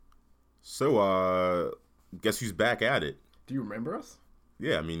So, guess who's back at it? Do you remember us?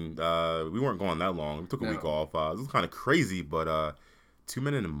 Yeah, I mean, we weren't gone that long. We took a week off. It was kind of crazy, but 2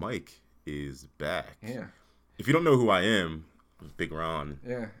 Men and a Mic is back. Yeah. If you don't know who I am, Big Ron.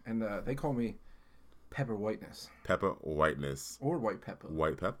 Yeah, and they call me Pepper Whiteness. Pepper Whiteness. Or White Pepper.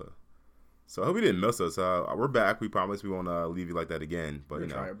 White Pepper. So I hope you didn't miss us. We're back. We promise we won't leave you like that again. But we'll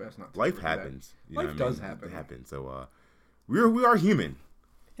try our best not to. Life happens. Life does happen. It happens. So we are human.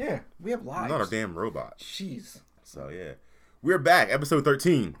 Yeah, we have lives. We're not a damn robot. Jeez. So yeah, we're back. Episode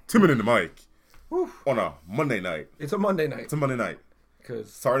 13. 2 Men and a Mic. Whew. On a Monday night. It's a Monday night. It's a Monday night.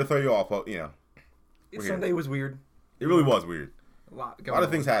 Because sorry to throw you off, but Sunday was weird. It really was weird. A lot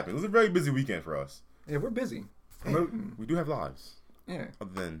of things happened. It was a very busy weekend for us. Yeah, we're busy. Promoting. We do have lives. Yeah.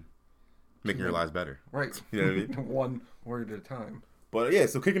 Other than making your lives better. Right. You know what I mean? One word at a time. But yeah,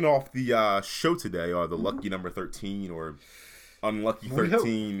 so kicking off the show today, or the lucky number 13, or unlucky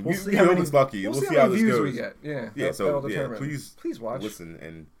 13. We'll see how many lucky. We'll see how this views goes. we get. Yeah. Yeah. So please watch.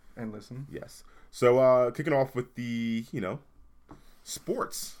 Listen and listen. Yes. So kicking off with the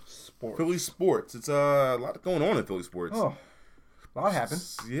sports. Philly sports. It's a lot going on in Philly sports. Oh, a lot happened.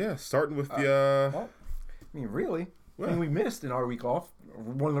 Yeah, starting with the. Well, I mean, really. I mean, we missed in our week off.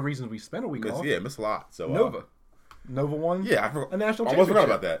 One of the reasons we spent a week off. Yeah, missed a lot. So Nova won. Yeah, I forgot. A national I almost championship. forgot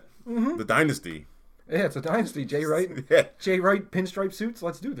about that. Mm-hmm. The dynasty. Yeah, it's a dynasty. Jay Wright. Yeah. Jay Wright pinstripe suits.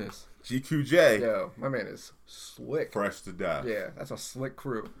 Let's do this. GQJ. Yo, my man is slick. Fresh to death. Yeah, that's a slick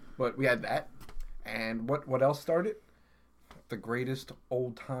crew. But we had that. And what else started? The greatest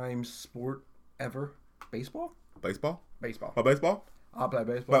old-time sport ever. Baseball? Baseball? Baseball. Oh, baseball? I'll play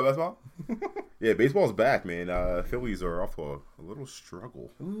baseball. Baseball? Yeah, baseball's back, man. Phillies are off to a little struggle.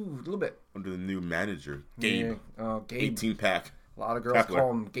 Ooh, a little bit. Under the new manager, Gabe. Yeah. Gabe. 18-pack. A lot of girls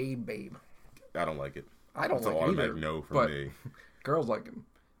call him Gabe Babe. I don't like it. I don't It's like an it automatic either. no from but me. Girls like him.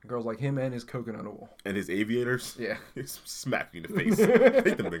 Girls like him and his coconut oil. And his aviators? Yeah. Smack you in the face.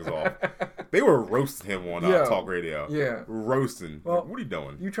 Take them things off. They were roasting him on talk radio. Yeah. Roasting. Well, like, what are you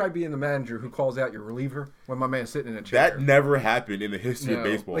doing? You try being the manager who calls out your reliever when my man's sitting in a chair. That never happened in the history of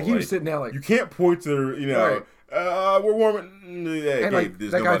baseball. Like, he was sitting there like... You can't point to, we're warming. Yeah, and Gabe,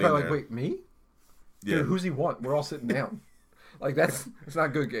 there's that guy's nobody probably in like, wait, me? Yeah. Dude, who's he want? We're all sitting down. Like, it's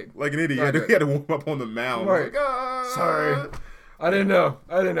not good, Gabe. Like an idiot. He had to warm up on the mound. Right. Like, Sorry. I didn't know.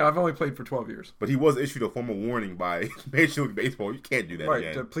 I've only played for 12 years. But he was issued a formal warning by Major League Baseball. You can't do that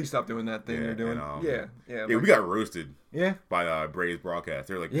again. Right. Please stop doing that thing you're doing. And, yeah. We got roasted. Yeah. By Braves broadcast.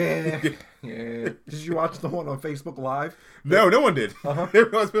 They're like, yeah. Did you watch the one on Facebook Live? No one did.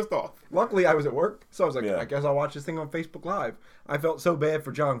 Everyone was pissed off. Luckily, I was at work, so I was like, I guess I'll watch this thing on Facebook Live. I felt so bad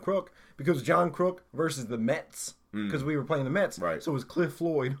for John Crook because John Crook versus the Mets, because we were playing the Mets. Right. So it was Cliff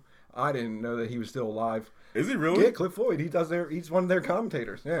Floyd. I didn't know that he was still alive. Is he really? Yeah, Cliff Floyd. He's one of their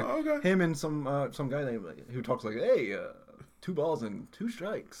commentators. Yeah. Oh, okay. Him and some guy named who talks like, hey, 2 balls and 2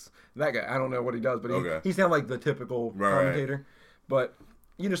 strikes. That guy. I don't know what he does, but he sounds like the typical commentator. Right. But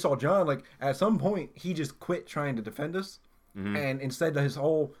you just saw John, like, at some point, he just quit trying to defend us. Mm-hmm. And instead, the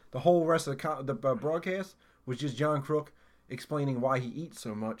whole rest of the broadcast was just John Crook explaining why he eats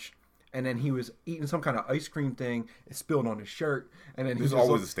so much. And then he was eating some kind of ice cream thing. It spilled on his shirt. And then there's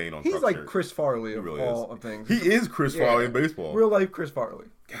always a stain on. He's like shirt. Chris Farley of really all of things. He is Chris Farley in baseball. Real life Chris Farley.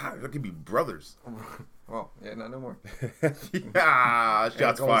 God, that could be brothers. Well, yeah, not no more.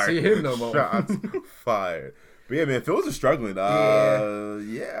 Shots fired. See him no more. Shots fired. But yeah, man, Phillies are struggling.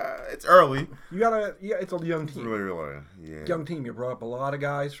 Yeah, it's early. It's a young team. It's really, yeah. Young team. You brought up a lot of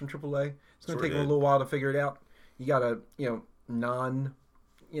guys from AAA. It's going to take them a little while to figure it out. You got a,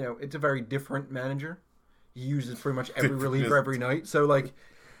 it's a very different manager. He uses pretty much every reliever every night. So, like,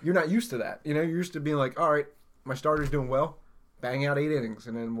 you're not used to that. You're used to being like, all right, my starter's doing well. Bang out 8 innings,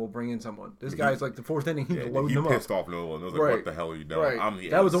 and then we'll bring in someone. This guy's like the 4th inning. He's loading them up. He pissed off Nolan. I was like, what the hell are you doing?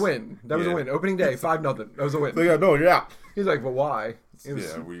 Right. That was a win. That was a win. Opening day, 5-0. That was a win. So, you're out. He's like, well, why? It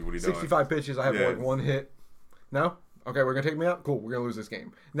was what are you 65 doing? pitches. I have like 1 hit. No? Okay, we're going to take me out? Cool. We're going to lose this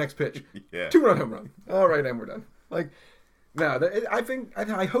game. Next pitch. 2-run home run. All right, and we're done. Like, no,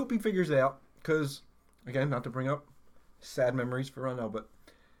 I hope he figures it out because, again, not to bring up sad memories for Ronell, but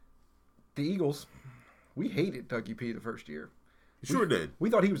the Eagles, we hated Dougie P the first year. Sure did.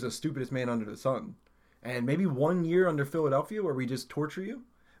 We thought he was the stupidest man under the sun. And maybe 1 year under Philadelphia where we just torture you,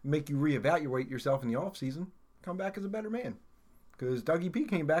 make you reevaluate yourself in the offseason, come back as a better man. Because Dougie P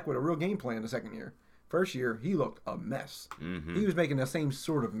came back with a real game plan the second year. First year, he looked a mess. Mm-hmm. He was making the same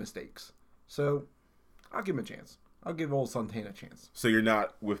sort of mistakes. So, I'll give him a chance. I'll give old Santana a chance. So you're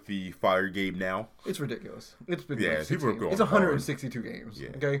not with the fire Gabe now? It's ridiculous. It's been people are going. It's 162 games. Yeah.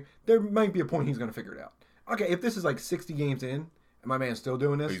 Okay, there might be a point he's going to figure it out. Okay, if this is like 60 games in my man's still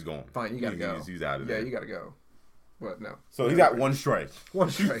doing this? He's gone. Fine, you gotta go. He's out of there. Yeah, you gotta go. But no. So he's got one strike.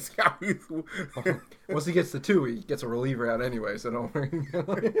 One strike. Once he gets to 2, he gets a reliever out anyway, so don't worry.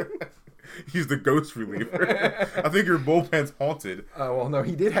 He's the ghost reliever. I think your bullpen's haunted. Well, no,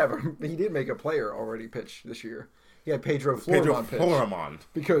 he did make a player already pitch this year. He had Pedro Florimon pitch.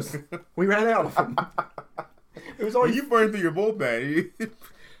 Because we ran out of him. It was always, you burned through your bullpen.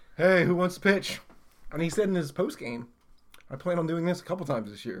 Hey, who wants to pitch? And he said in his post game, I plan on doing this a couple times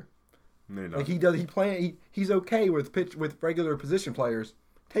this year. No, like he's okay with regular position players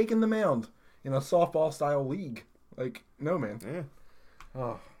taking the mound in a softball style league. Like, no, man. Yeah.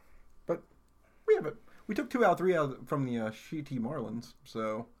 Oh, but we took 2 out of 3 out from the Shitty Marlins.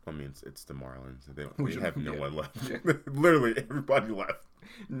 So I mean, it's the Marlins. They have no one left. Yeah. Literally everybody left.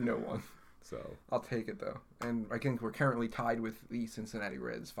 No one. So I'll take it though, and I think we're currently tied with the Cincinnati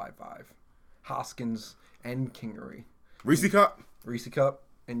Reds 5-5. Hoskins and Kingery. Reese Cup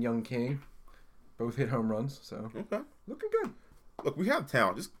and Young King both hit home runs, so okay, looking good. Look, we have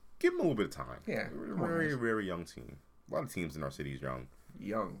talent. Just give them a little bit of time. Yeah, we're a very, very young team. A lot of teams in our city is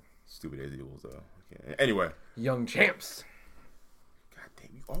young. Stupid as Eagles, though. Okay. Anyway, young champs. God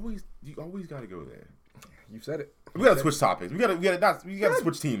damn, you always got to go there. You said it. We got to switch topics. We got to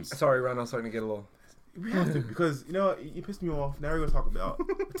switch teams. Sorry, Ron. I'm starting to get a little. We have to because you pissed me off. Now we're gonna talk about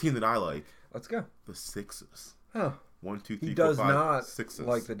a team that I like. Let's go. The Sixers. Huh. 1, 2, 3, he 4, does 5, not 6s.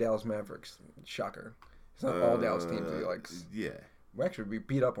 like the Dallas Mavericks. Shocker. It's not all Dallas teams he likes. Yeah. We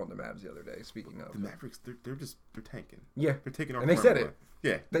beat up on the Mavs the other day. Speaking of the Mavericks, they're tanking. Yeah, they're taking our. And they said it.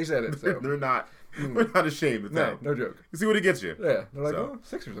 Yeah, they said it. So. They're not ashamed of that. No joke. You see what it gets you. Yeah, they're like, oh,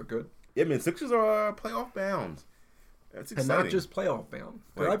 Sixers are good. Yeah, man, Sixers are playoff bound. That's exciting. And not just playoff bound.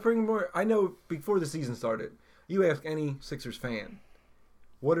 But I know before the season started, you ask any Sixers fan,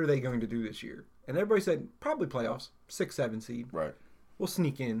 what are they going to do this year? And everybody said, probably playoffs, 6-7 seed. Right. We'll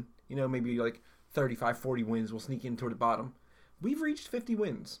sneak in, maybe like 35, 40 wins. We'll sneak in toward the bottom. We've reached 50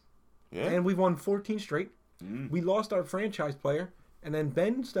 wins. Yeah. And we've won 14 straight. We lost our franchise player. And then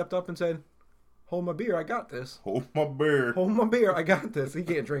Ben stepped up and said, hold my beer, I got this. Hold my beer. Hold my beer, I got this. He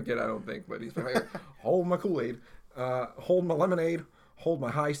can't drink it, I don't think, but he's like, hold my Kool-Aid. Hold my lemonade. Hold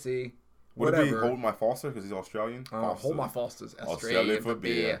my high C. Whatever. Would it be hold my Foster because he's Australian? Hold my Foster's Australian for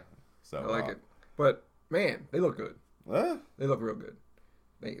beer. So I like it. But, man, they look good. Huh? They look real good.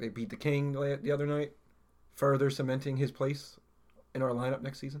 They beat the King the other night, further cementing his place in our lineup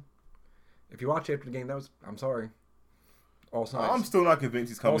next season. If you watch after the game, I'm sorry. All signs. I'm still not convinced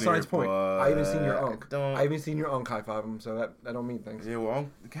he's coming. All signs point. I haven't seen your Unk. I haven't seen your Unk high five him, so that don't mean things. Yeah, well,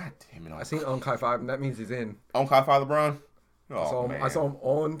 God damn it. I seen Unk high five him. That means he's in. Unk high five LeBron? Oh, I saw him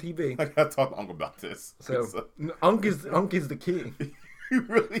on TV. I gotta talk to Unk about this. So Unk is the key. He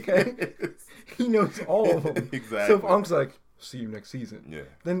really is. He knows all of them. Exactly. So if Unk's like, see you next season. Yeah.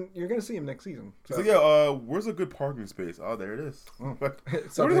 Then you're gonna see him next season. So yeah, where's a good parking space? Oh, there it is.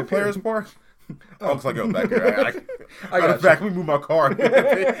 Where do the players park? Unk's like, back here. I got back. Let me move my car.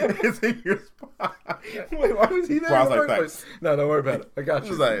 It's in your spot. Wait, why was he there? I was like, thanks. No, don't worry about it. I got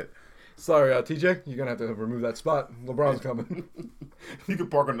you. Like, sorry, TJ, you're gonna have to remove that spot. LeBron's coming. You can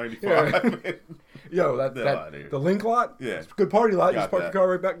park on 95. Yeah. Yo, the link lot. Yeah, it's a good party lot. You just park your car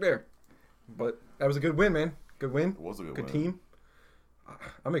right back there. But that was a good win, man. Good win. It was a good win. Team.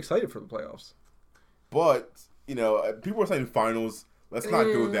 I'm excited for the playoffs. But people are saying finals. Let's not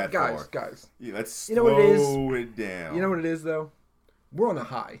go that far. Guys. Yeah, let's slow it down. You know what it is, though? We're on a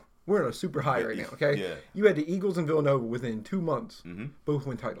high. We're on a super high right now, okay? Yeah. You had the Eagles and Villanova within 2 months. Both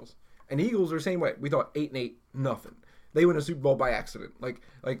win titles. And the Eagles are the same way. We thought 8-8, nothing. They win a Super Bowl by accident.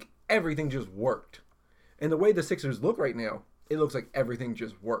 Like everything just worked. And the way the Sixers look right now, it looks like everything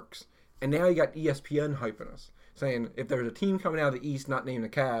just works. And now you got ESPN hyping us, saying if there's a team coming out of the East not named the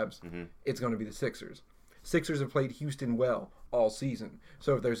Cavs, it's going to be the Sixers. Sixers have played Houston well all season.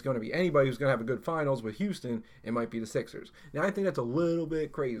 So if there's going to be anybody who's going to have a good finals with Houston, it might be the Sixers. Now, I think that's a little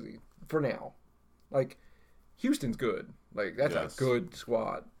bit crazy for now. Like, Houston's good. Like, that's a good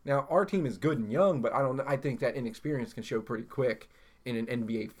squad. Now, our team is good and young, but I think that inexperience can show pretty quick in an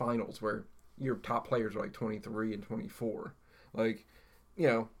NBA Finals where your top players are like 23 and 24. Like,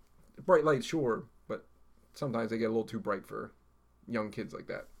 bright lights, sure, but sometimes they get a little too bright for young kids like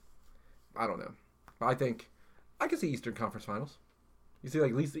that. I don't know. I think I could see Eastern Conference Finals. You see,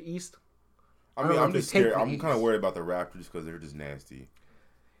 like, at least the East. I mean, I'm just scared. I'm kind of worried about the Raptors because they're just nasty.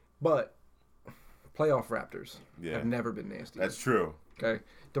 But playoff Raptors have never been nasty. That's true. Okay,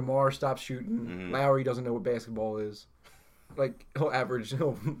 DeMar stops shooting. Lowry doesn't know what basketball is. Like, he'll average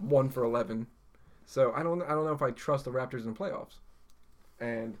 1 for 11. So I don't know if I trust the Raptors in the playoffs,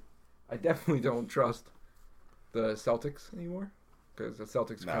 and I definitely don't trust the Celtics anymore. because the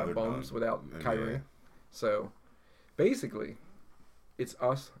Celtics are kind of bums without Kyrie. Yeah. So, basically, it's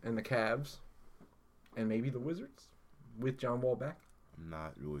us and the Cavs, and maybe the Wizards with John Wall back. I'm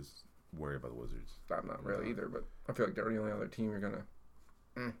not really worried about the Wizards. I'm not really either, but I feel like they're the only other team you're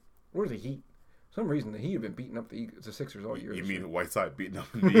gonna. Where's the Heat? For some reason, the Heat have been beating up the Sixers all year. You mean the Whiteside beating up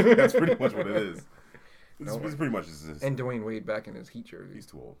the Heat? That's pretty much what it is. It's pretty much just. And Dwayne Wade back in his Heat jersey. He's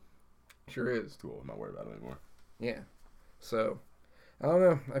too old. Sure is. Too old. I'm not worried about it anymore. Yeah. So, I don't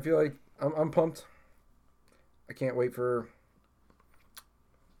know. I feel like I'm pumped. I can't wait for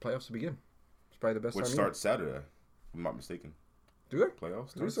playoffs to begin. It's probably the best time. Which starts Saturday, if I'm not mistaken. Do they?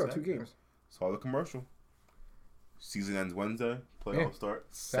 Playoffs? We saw 2 games. Saw the commercial. Season ends Wednesday. Playoffs start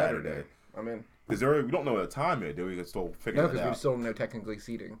Saturday. I'm in. We don't know the time yet, do we? We can still figure that out. No, because we still don't know technically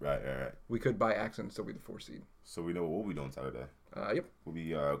seeding. Right. We could by accident still be the 4th seed. So we know what we'll be doing Saturday. Yep. We'll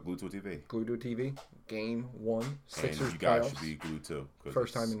be glued to a TV. Glued to a TV. Game 1. Sixers and you guys should be glued too.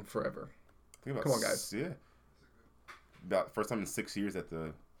 First time in forever. Come on, guys. Yeah. About first time in 6 years that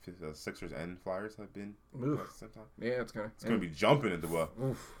the Sixers and Flyers have been at the same time. Yeah, it's gonna be jumping into a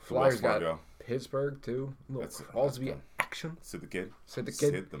Flyers got Pittsburgh too. Crosby action. Sid the Kid. Sid the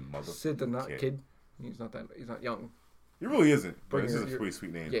Kid. He's not young. He really isn't. But this is a pretty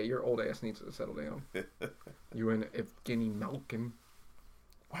sweet name. Yeah, your old ass needs to settle down. You and Evgeny Malkin.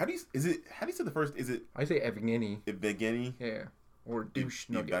 How do you say the first? Is it? I say Evgeny. Evgeny. Yeah. Or Douche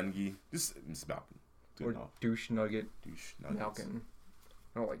Nugget. Evgeny. Just Miss Malkin. Or Douche Nugget. Malkin.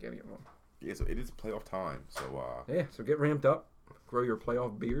 I don't like any of them. Yeah, so it is playoff time. So so get ramped up. Grow your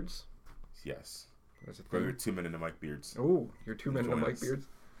playoff beards. Yes. Grow your 2 minute Mike beards. Oh, your 2 minute Mike beards.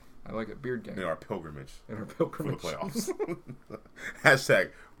 I like it. Beard gang. In our pilgrimage. For the playoffs.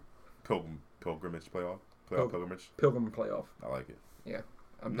 Hashtag pilgrimage playoff. Pilgrimage. Pilgrim playoff. I like it. Yeah.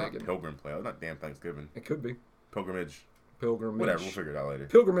 I'm digging. Not pilgrim playoff. Not damn Thanksgiving. It could be. Pilgrimage. Pilgrimage. Whatever. We'll figure it out later.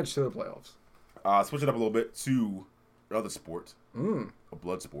 Pilgrimage to the playoffs. Switch it up a little bit to another sport. A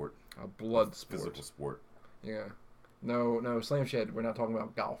blood sport. A blood sport. Physical sport. Yeah. No, Slam Shed. We're not talking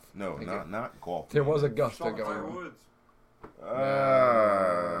about golf. No, not golf. There was a Augusta going on.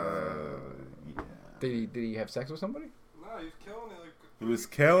 Yeah. Did he have sex with somebody? No, he was killing it. He was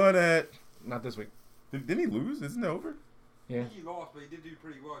killing it. Not this week. Didn't he lose? Isn't it over? Yeah. He lost, but he did do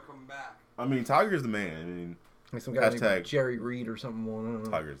pretty well coming back. I mean, Tiger's the man. I mean, some guy named Jerry Reed or something. I don't know.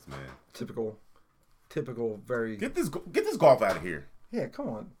 Tiger's the man. Typical. Very. Get this golf out of here. Yeah, come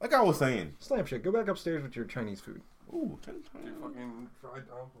on. Like I was saying. Slam Shit, go back upstairs with your Chinese food. Ooh, fucking fried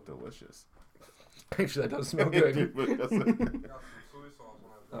dumplings. Delicious. Actually, that does smell good. Got some soy sauce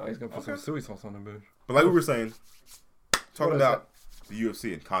on it. Oh, he's gonna put some soy sauce on the bitch. But like we were saying, talking about the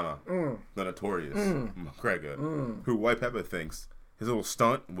UFC and Conor, the notorious McGregor, who White Pepper thinks his little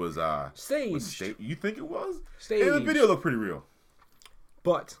stunt was staged. You think it was? Staged. And the video looked pretty real.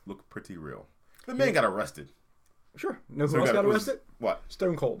 Looked pretty real. The man got arrested. Sure. Know who else got arrested? What?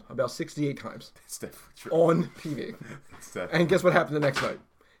 Stone Cold. About 68 times. It's definitely true. On TV. And guess what happened the next night?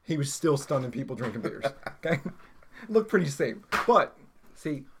 He was still stunning people drinking beers. Okay? Looked pretty safe. But,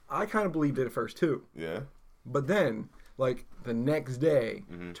 see, I kind of believed it at first, too. Yeah. But then, like, the next day,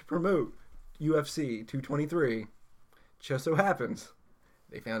 to promote UFC 223, just so happens,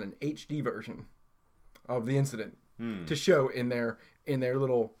 they found an HD version of the incident to show in their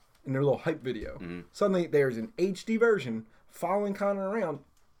little hype video. Suddenly, there's an HD version following Conor around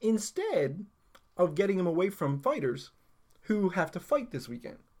instead of getting him away from fighters who have to fight this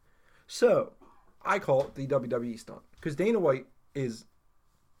weekend. So, I call it the WWE stunt because Dana White is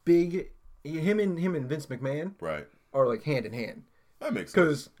big. Him and Vince McMahon are like hand in hand. That makes sense.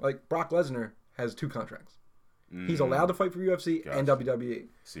 Because like Brock Lesnar has 2 contracts. He's allowed to fight for UFC and WWE.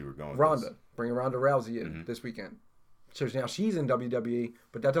 See, we're going. Ronda, bring Ronda Rousey in this weekend. So now she's in WWE,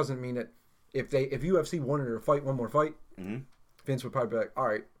 but that doesn't mean that if UFC wanted her to fight one more fight, Vince would probably be like, all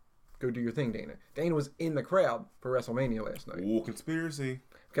right, go do your thing, Dana. Dana was in the crowd for WrestleMania last night. Ooh, conspiracy.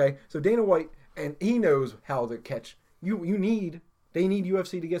 Okay, so Dana White, and he knows how to catch. They need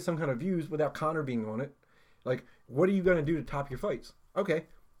UFC to get some kind of views without Conor being on it. Like, what are you going to do to top your fights? Okay,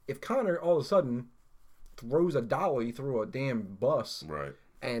 if Conor all of a sudden throws a dolly through a damn bus, right,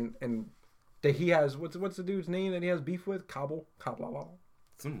 and that he has what's the dude's name that he has beef with? Klobby,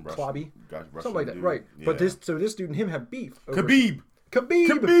 something like that, right? Yeah. But this dude and him have beef. Khabib.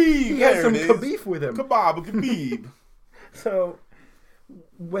 He has some beef with him. Khabib. So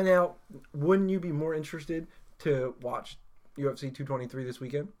went out. Wouldn't you be more interested to watch UFC 223 this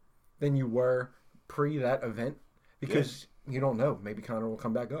weekend than you were pre that event? Because you don't know. Maybe Conor will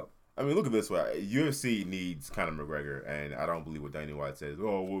come back up. I mean, look at this way. UFC needs Conor McGregor, and I don't believe what Dana White says.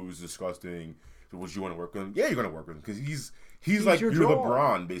 Oh, well, it was disgusting. would you want to work with him? Yeah, you're going to work with him because he's like your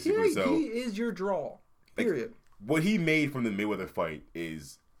LeBron, basically. Yeah, so he is your draw. Period. Like, what he made from the Mayweather fight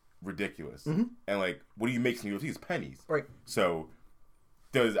is ridiculous, and like what he makes in the UFC is pennies. Right. So,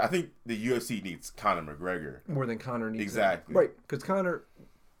 I think the UFC needs Conor McGregor more than Conor needs exactly. Him. Right, because Conor,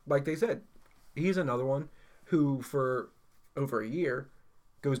 like they said, he's another one who for over a year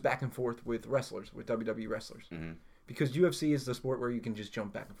goes back and forth with wrestlers, with WWE wrestlers, because UFC is the sport where you can just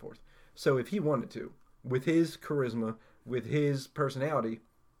jump back and forth. So if he wanted to, with his charisma, with his personality,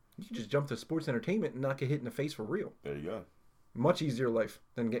 you can just jump to sports entertainment and not get hit in the face for real. There you go. Much easier life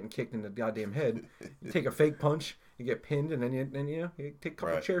than getting kicked in the goddamn head. You take a fake punch, you get pinned, and then you take a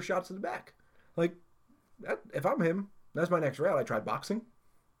couple chair shots to the back. Like, if I'm him, that's my next route. I tried boxing.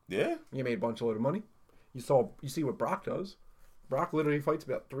 Yeah. You made a bunch of money. You see what Brock does. Brock literally fights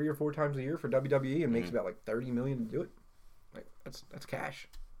about 3 or 4 times a year for WWE and makes about like $30 million to do it. Like that's cash,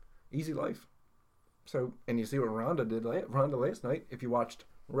 easy life. So, and you see what Ronda did. Ronda last night. If you watched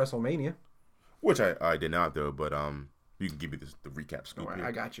WrestleMania, which I did not though, but you can give me the recap scoop. Right,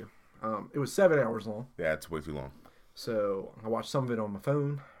 I got you. It was 7 hours long. Yeah, it's way too long. So I watched some of it on my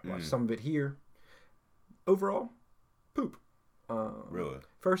phone. Watched some of it here. Overall, poop. Really?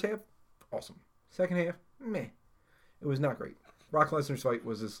 First half, awesome. Second half, meh. It was not great. Brock Lesnar's fight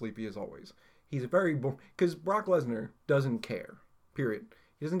was as sleepy as always. He's because Brock Lesnar doesn't care. Period.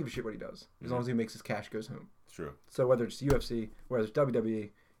 He doesn't give a shit what he does as long as he makes his cash goes home. It's true. So whether it's UFC, whether it's WWE,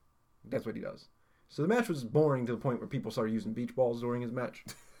 that's what he does. So the match was boring to the point where people started using beach balls during his match.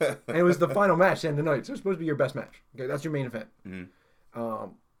 And it was the final match end of the night. So it's supposed to be your best match. Okay, that's your main event.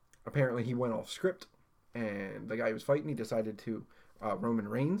 Apparently he went off script, and the guy he was fighting, he decided to, Roman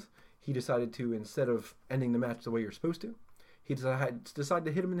Reigns, he decided to, instead of ending the match the way you're supposed to, he decided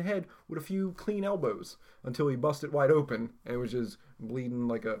to hit him in the head with a few clean elbows until he busted wide open and was just bleeding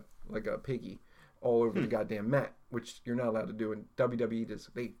like a piggy all over the goddamn mat, which you're not allowed to do. And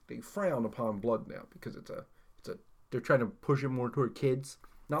WWE they frown upon blood now because they're trying to push it more toward kids.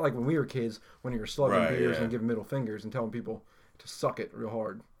 Not like when we were kids, when you were slugging beers and giving middle fingers and telling people to suck it real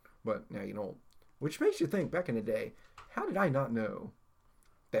hard. But now you don't. Which makes you think, back in the day, how did I not know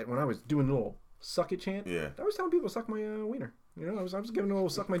that when I was doing the little suck it chant, I was telling people to suck my wiener. You know, I was giving a little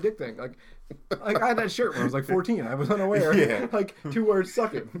suck my dick thing. Like I had that shirt when I was like 14. I was unaware. Yeah. Like 2 words,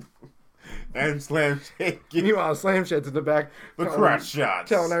 suck it. And slam shake. Meanwhile, slam shit's in the back. The crotch shots.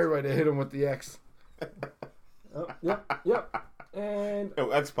 Telling everybody to hit him with the X. Yep. And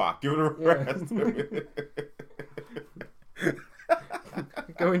X-Pac, give it a rest.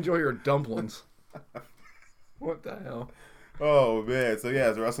 Go enjoy your dumplings. What the hell? Oh man! So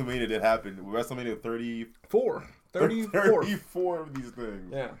yeah, so WrestleMania did happen. WrestleMania 34 of these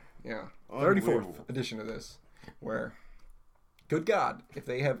things. Yeah. 34th edition of this, where, good God, if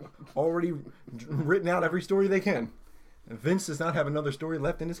they have already written out every story they can, Vince does not have another story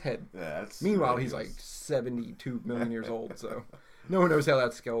left in his head. Yeah, meanwhile, he's like 72 million years old, so no one knows how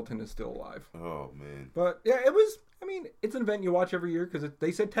that skeleton is still alive. Oh man! But yeah, it was. I mean, it's an event you watch every year because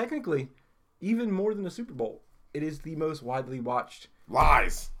they said technically, even more than the Super Bowl, it is the most widely watched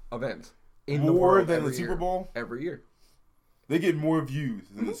event in the world than the Super Bowl every year. They get more views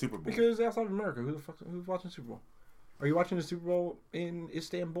than the Super Bowl because outside of America, who's watching the Super Bowl? Are you watching the Super Bowl in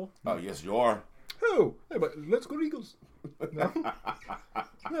Istanbul? Oh yes, you are. Oh, hey, but let's go Eagles.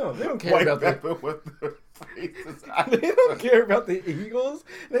 No, they don't care about that. They don't care about the Eagles.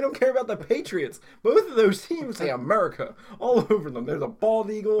 They don't care about the Patriots. Both of those teams say America all over them. There's a bald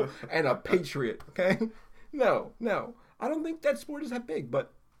eagle and a patriot. Okay, no. I don't think that sport is that big,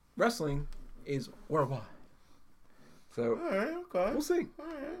 but wrestling is worldwide. So we'll see.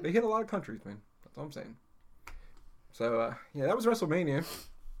 Right. They hit a lot of countries, man. That's all I'm saying. So that was WrestleMania.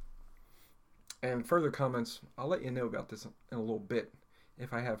 And further comments, I'll let you know about this in a little bit.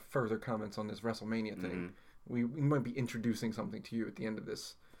 If I have further comments on this WrestleMania thing, we might be introducing something to you at the end of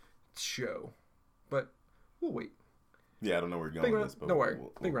this show. But we'll wait. Yeah, I don't know where you're going with this. But don't worry.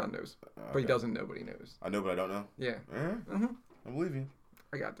 Big Ron knows. But he doesn't know what he knows. I know, but I don't know? Yeah. I believe you.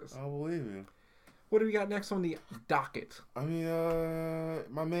 I got this. I believe you. What do we got next on the docket? I mean,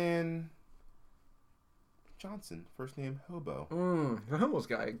 my man Johnson, first name Hobo. The homeless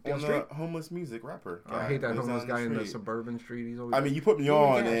guy. Homeless music rapper. I hate that homeless guy in the suburban street. He's always. I mean, you put me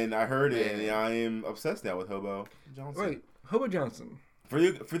on, and I heard it, and I am obsessed now with Hobo Johnson. Wait, Hobo Johnson. For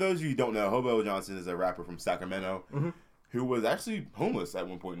those of you who don't know, Hobo Johnson is a rapper from Sacramento who was actually homeless at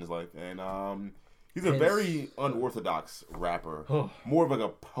one point in his life, and he's a very unorthodox rapper, more of like a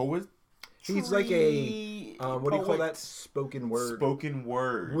poet. He's like a what do you call that? Spoken word. Spoken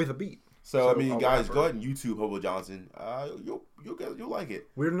word with a beat. So I mean, guys, go ahead and YouTube Hobo Johnson. You'll like it.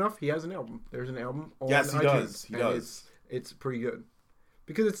 Weird enough, he has an album. There's an album on yes, he iTunes, does. He does. It's pretty good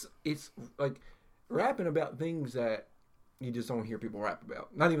because it's like rapping about things that you just don't hear people rap about.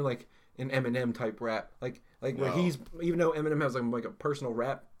 Not even like an Eminem type rap, like where he's, even though Eminem has like a personal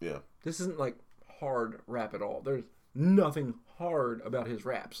rap. Yeah. This isn't like hard rap at all. There's nothing hard about his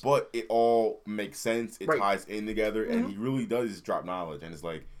raps. But it all makes sense. It ties in together, and he really does drop knowledge. And it's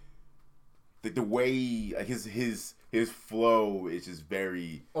like the way like his flow is just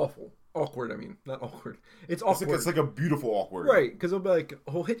very awkward. I mean, not awkward. It's awkward. It's like a beautiful awkward. Right, because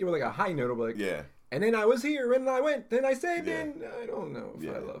he'll hit you with like a high note. He'll be like, yeah. And then I was here, and I went, then I stayed, and I don't know if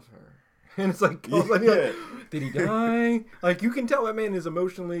I love her. And it's like, like, did he die? Like, you can tell that man is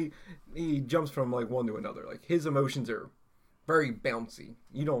emotionally, he jumps from like one to another. Like, his emotions are very bouncy.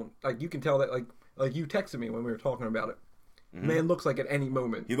 You don't, like, you can tell that, like you texted me when we were talking about it. Mm-hmm. Man looks like at any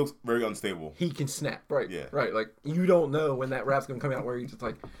moment. He looks very unstable. He can snap. Right. Yeah. Right. Like, you don't know when that rap's going to come out where he's just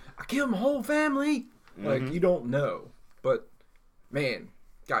like, I killed my whole family. Mm-hmm. Like, you don't know. But, man,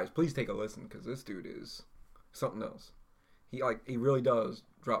 guys, please take a listen because this dude is something else. He really does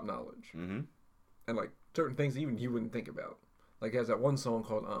drop knowledge. Mm-hmm. And, like, certain things even you wouldn't think about. Like, he has that one song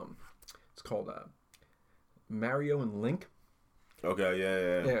called, it's called Mario and Link. Okay,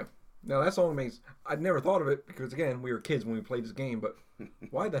 yeah. Now, that song I'd never thought of it because, again, we were kids when we played this game, but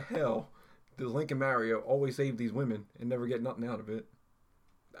why the hell does Link and Mario always save these women and never get nothing out of it?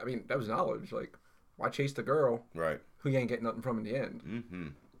 I mean, that was knowledge. Like, why chase the girl who you ain't getting nothing from in the end? Mm-hmm.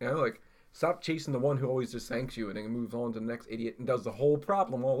 You know, like, stop chasing the one who always just thanks you and then moves on to the next idiot and does the whole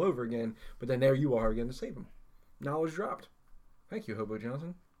problem all over again, but then there you are again to save him. Knowledge dropped. Thank you, Hobo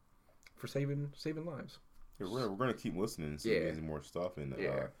Johnson, for saving lives. Yeah, we're going to keep listening and see more stuff. And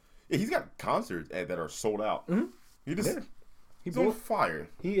he's got concerts that are sold out. Mm-hmm. He's on fire.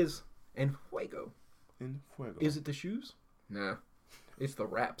 He is en fuego. En fuego. Is it the shoes? Nah. It's the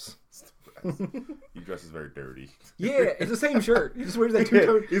raps. He dresses very dirty. Yeah, it's the same shirt. He just wears that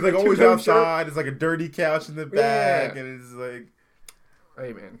two-tone. He's like always outside. Shirt. It's like a dirty couch in the back, and it's like,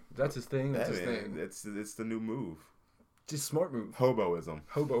 hey man, that's his thing. That's his thing. It's the new move. Just smart move. Hoboism.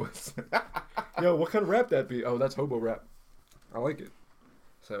 Yo, what kind of rap that be? Oh, that's hobo rap. I like it.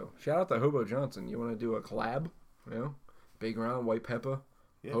 So shout out to Hobo Johnson. You want to do a collab? You know, Big Round, White Pepper,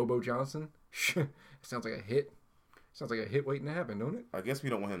 Hobo Johnson. Sounds like a hit. Sounds like a hit waiting to happen, don't it? I guess we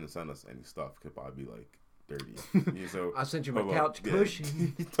don't want him to send us any stuff. Could probably be like dirty. So I sent you my couch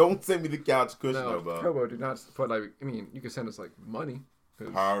cushion. Don't send me the couch cushion, Hobo. Hobo did not put like. I mean, you could send us like money.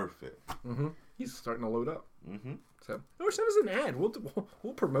 Perfect. Mm-hmm. He's starting to load up. Mm-hmm. So, or send us an ad.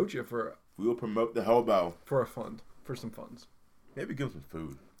 We'll promote you for. We'll promote the Hobo for a fund, for some funds. Maybe give him some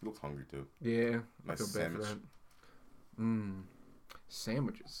food. He looks hungry too. Yeah, nice sandwich.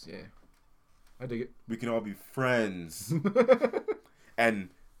 Sandwiches. Yeah. I dig it. We can all be friends and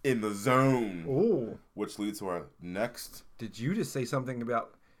in the zone. Ooh. Which leads to our next. Did you just say something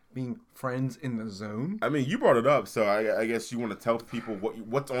about being friends in the zone? I mean, you brought it up, so I guess you want to tell people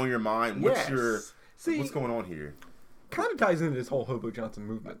what's on your mind. Yes. What's going on here? Kind of ties into this whole Hobo Johnson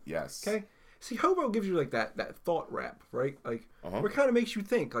movement. Yes. Okay. See, Hobo gives you like that thought rap, right? Like, where it kind of makes you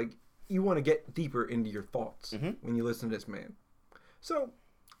think. Like, you want to get deeper into your thoughts when you listen to this man. So.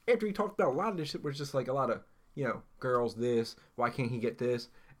 After he talked about a lot of this shit, was just like a lot of, girls this, why can't he get this?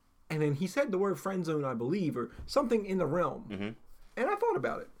 And then he said the word friend zone, I believe, or something in the realm. Mm-hmm. And I thought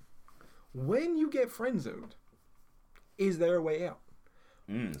about it. When you get friend zoned, is there a way out?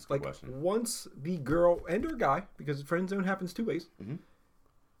 That's a good question. Once the girl and or guy, because friend zone happens two ways,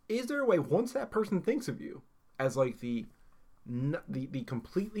 is there a way, once that person thinks of you as like the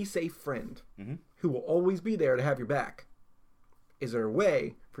completely safe friend who will always be there to have your back, is there a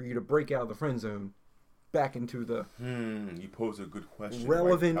way for you to break out of the friend zone back into the you pose a good question,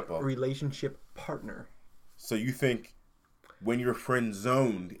 relevant relationship partner? So you think when you're friend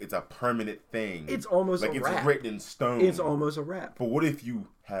zoned, it's a permanent thing? It's almost like a it's rap. Written in stone. It's almost a rap. But what if you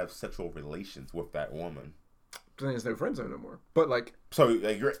have sexual relations with that woman? Then there's no friend zone no more. But like, so once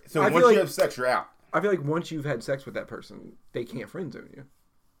you have sex, you're out. I feel like once you've had sex with that person, they can't friend zone you.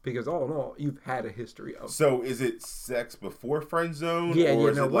 Because all in all, you've had a history of. So is it sex before friend zone? Yeah,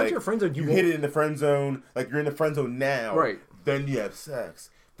 or no. Once you're friend zone, you hit it in the friend zone. Like you're in the friend zone now, right? Then you have sex.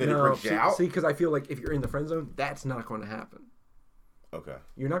 Then it brings you out. See, because I feel like if you're in the friend zone, that's not going to happen. Okay.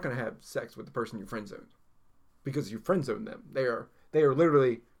 You're not going to have sex with the person you friend zoned, because you friend zoned them. They are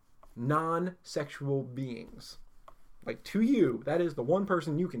literally non-sexual beings. Like to you, that is the one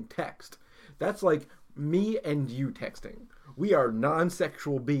person you can text. That's like me and you texting. We are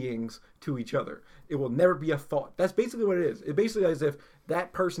non-sexual beings to each other. It will never be a thought. That's basically what it is. It basically as if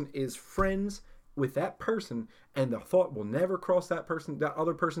that person is friends with that person, and the thought will never cross that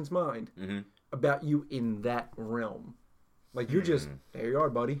other person's mind about you in that realm. Like you're just there. You are,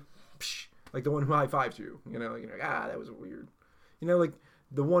 buddy. Psh, like the one who high fives you. You know, you're like, that was weird. You know, like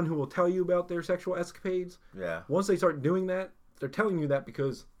the one who will tell you about their sexual escapades. Yeah. Once they start doing that, they're telling you that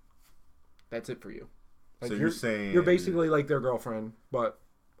because that's it for you. Like so you're saying you're basically like their girlfriend, but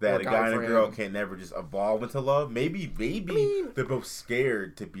that a guy and a girl can never just evolve into love. Maybe they're both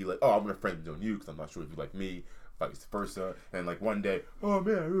scared to be like, oh, I'm gonna friend zone you because I'm not sure if you like me, vice versa. And like one day, oh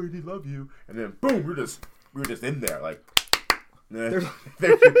man, I really did love you, and then boom, we were just in there like. There's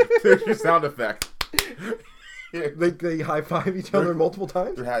your sound effect. Yeah. They high five each other multiple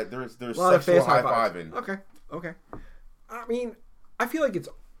times. There's sexual high fiving. Okay. I mean, I feel like it's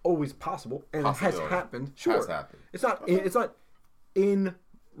always possible, and it has happened. Sure, has happened. It's not. It's not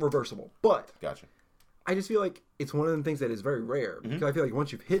irreversible, but gotcha. I just feel like it's one of the things that is very rare because I feel like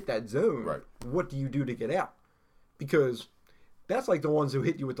once you've hit that zone, right. What do you do to get out? Because that's like the ones who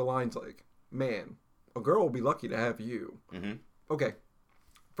hit you with the lines like, "Man, a girl will be lucky to have you." Mm-hmm. Okay,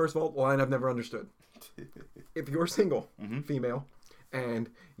 first of all, the line I've never understood. If you're single, female, and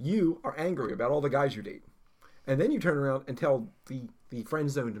you are angry about all the guys you date, and then you turn around and tell the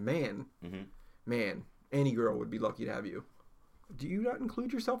friend-zoned man, man, any girl would be lucky to have you. Do you not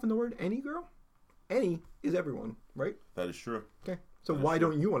include yourself in the word any girl? Any is everyone, right? That is true. Okay, so why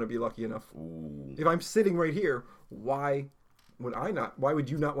don't you want to be lucky enough? Ooh. If I'm sitting right here, why would I not? Why would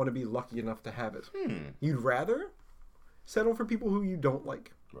you not want to be lucky enough to have it? You'd rather settle for people who you don't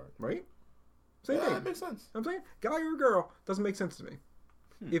like, right? Same thing. That makes sense. I'm saying, guy or girl, doesn't make sense to me.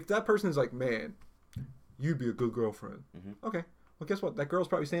 If that person is like, man, you'd be a good girlfriend. Okay, well, guess what? That girl's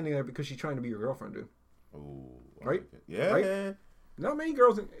probably standing there because she's trying to be your girlfriend, dude. Ooh, right? Like yeah. Right? Not many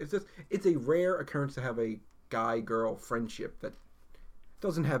girls. It's a rare occurrence to have a guy-girl friendship that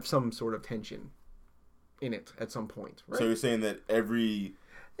doesn't have some sort of tension in it at some point. Right? So you're saying that every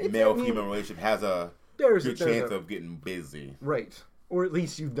male-female relationship has a good chance of getting busy, right? Or at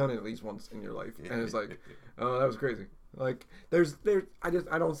least you've done it at least once in your life, and it's like, oh, that was crazy. Like, I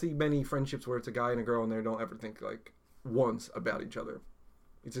don't see many friendships where it's a guy and a girl and they don't ever think like once about each other.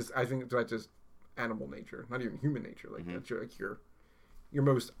 It's just, I think that's just animal nature, not even human nature. Like that's your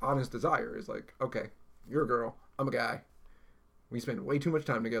most honest desire is like, okay, you're a girl, I'm a guy. We spend way too much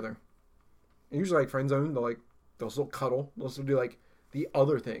time together. And usually, like friend zone, they'll still cuddle, they'll still do like the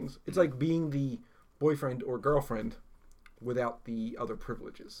other things. It's like being the boyfriend or girlfriend without the other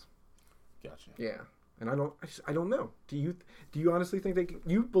privileges. Gotcha. Yeah, and I don't know. Do you honestly think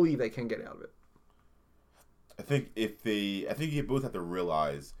you believe they can get out of it? I think you both have to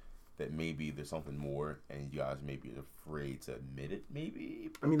realize that maybe there's something more, and you guys may be afraid to admit it.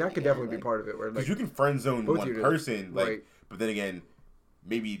 Maybe. I mean, that could definitely be part of it. Where because you can friend zone one person, like, right. But then again,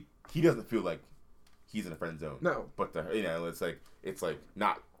 maybe he doesn't feel like he's in a friend zone. No. But it's like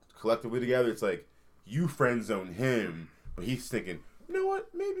not collectively together. It's like you friend zone him. But he's thinking, you know what?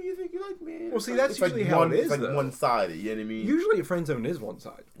 Maybe you think you like me. Well, see, that's usually how it is, It's like though. one-sided, you know what I mean? Usually a friend zone is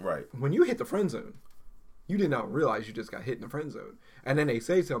one-sided. Right. When you hit the friend zone, you did not realize you just got hit in the friend zone. And then they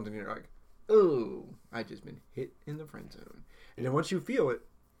say something, and you're like, oh, I just been hit in the friend zone. And then once you feel it,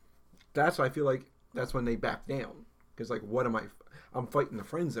 that's when they back down. Because, like, what am I? I'm fighting the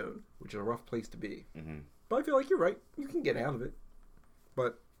friend zone, which is a rough place to be. But I feel like you're right. You can get out of it.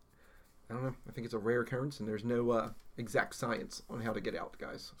 But I don't know. I think it's a rare occurrence, and there's no exact science on how to get out,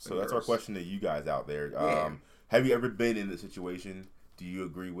 guys. So that's our question to you guys out there. Yeah. Have you ever been in this situation? Do you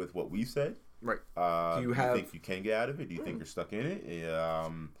agree with what we said? Right. Do you think you can get out of it? Do you think you're stuck in it?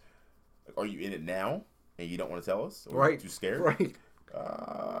 Are you in it now, and you don't want to tell us? Or right. Are you too scared? Right.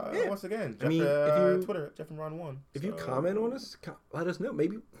 Once again, Jeff, Twitter, Jeff and Ron 1. If you comment on us, let us know.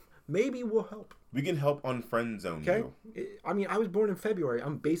 Maybe we'll help. We can help unfriend zone you. I mean, I was born in February.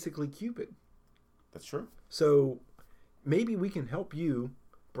 I'm basically Cupid. That's true. So maybe we can help you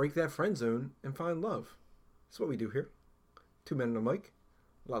break that friend zone and find love. That's what we do here. 2 men on a mic.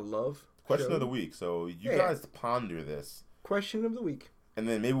 A lot of love. Question of the week. So you guys ponder this. Question of the week. And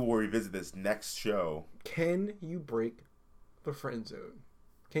then maybe we'll revisit this next show. Can you break the friend zone?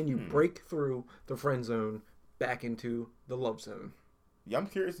 Can you break through the friend zone back into the love zone? Yeah, I'm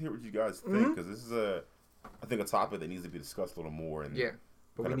curious to hear what you guys think, because this is I think a topic that needs to be discussed a little more, and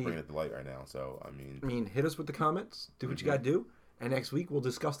but kind of bring it to light right now. So I mean, hit us with the comments. Do what you got to do, and next week we'll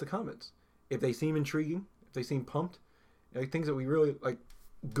discuss the comments. If they seem intriguing, if they seem pumped, like things that we really like,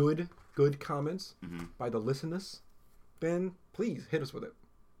 good comments by the listeners, then please hit us with it,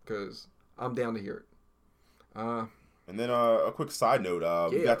 because I'm down to hear it. And then a quick side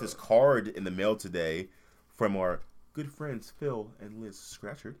note. We got this card in the mail today from our good friends Phil and Liz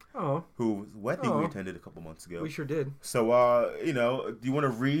Scratcher, whose wedding we attended a couple months ago. We sure did. So, do you want to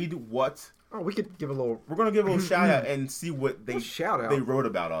read what? Oh, we could give a little. We're gonna give a little shout out and see what they they wrote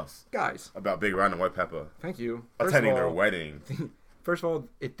about us, guys. About Big Ron and White Pepper. Thank you. Attending their wedding. First of all,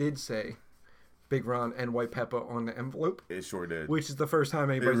 it did say Big Ron and White Pepper on the envelope. It sure did. Which is the first time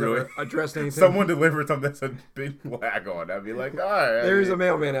anybody's ever addressed anything. Someone delivered something that's a big flag on. I'd be like, all right. There's a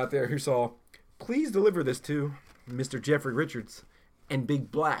mailman out there who saw, please deliver this to Mr. Jeffrey Richards and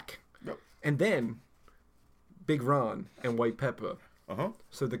Big Black. Yep. And then Big Ron and White Pepper. Uh-huh.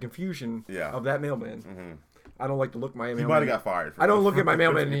 So the confusion of that mailman. Mm-hmm. I don't like to look my mailman. He might have got fired. I don't look at my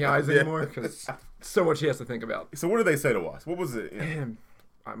mailman in the eyes anymore because so much he has to think about. So what did they say to us? What was it?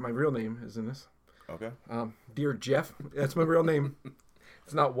 My real name is in this. Okay. Dear Jeff, that's my real name.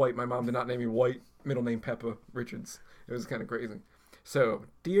 It's not White. My mom did not name me White. Middle name Pepper Richards. It was kind of crazy. So,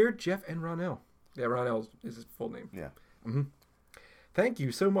 dear Jeff and Ronell. Yeah, Ronell is his full name. Yeah. Mm-hmm. Thank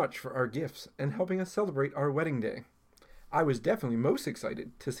you so much for our gifts and helping us celebrate our wedding day. I was definitely most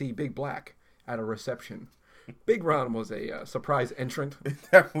excited to see Big Black at a reception. Big Ron was a surprise entrant. It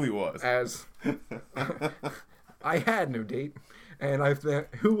definitely was. As I had no date, and I thought,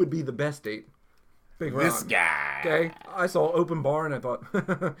 who would be the best date? Big Ron. This guy. Okay, I saw open bar and I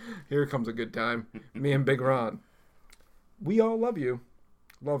thought, here comes a good time. Me and Big Ron. We all love you.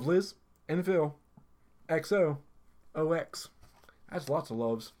 Love Liz and Phil. XO. OX. That's lots of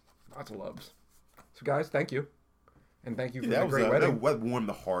loves. Lots of loves. So guys, thank you. And thank you for the great wedding. That warmed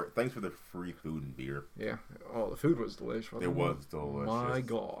the heart. Thanks for the free food and beer. Yeah. Oh, the food was delicious. It was delicious. My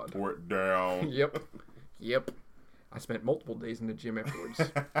God. Pour it down. Yep. I spent multiple days in the gym afterwards.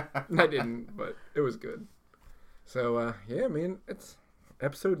 I didn't, but it was good. So, yeah, man, it's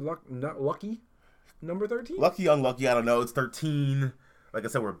episode lucky number 13. Lucky, unlucky, I don't know. It's 13. Like I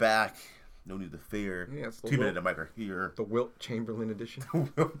said, we're back. No need to fear. Yeah, it's 2 minutes, the mic are here. The Wilt Chamberlain edition.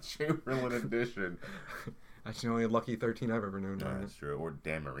 The Wilt Chamberlain edition. That's the only lucky 13 I've ever known. No, that's true. Or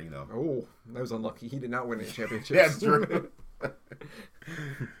Dan Marino. Oh, that was unlucky. He did not win any championships. That's true.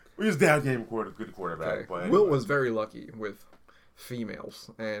 We just down game good quarterback. Okay. Wilt was very lucky with females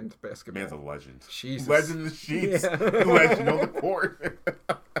and basketball. Man's a legend. Jesus. Legend in the sheets. Yeah. Legend on the court.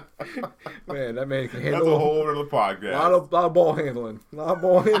 Man, that man can handle. That's a whole other podcast. A lot of ball handling. A lot of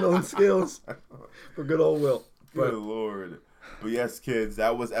ball handling skills for good old Wilt. Good Lord. But yes, kids,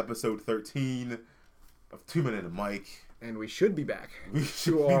 that was episode 13 of 2 Minute Mike. And we should be back. We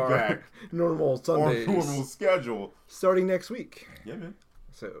should be back. Normal Sundays. Our normal schedule. Starting next week. Yeah, man.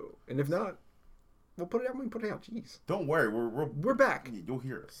 So, and if not, we'll put it out when we put it out. Jeez. Don't worry. We're back. You'll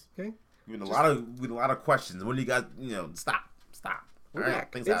hear us. Okay. With a lot of questions. When do you guys, stop. We're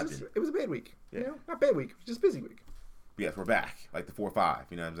back. Things happen. It was a bad week. Yeah. Not bad week. Just busy week. But yes, we're back. Like the 4-5.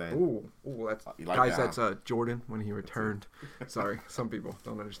 You know what I'm saying? Ooh, that's like guys. That, that's Jordan when he returned. Sorry, some people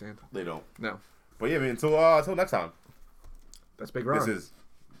don't understand. They don't. No. But yeah, man. Until next time. That's Big Ron.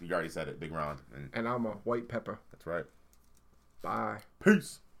 You already said it, Big Ron. And I'm a White Pepper. That's right. Bye.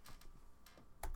 Peace.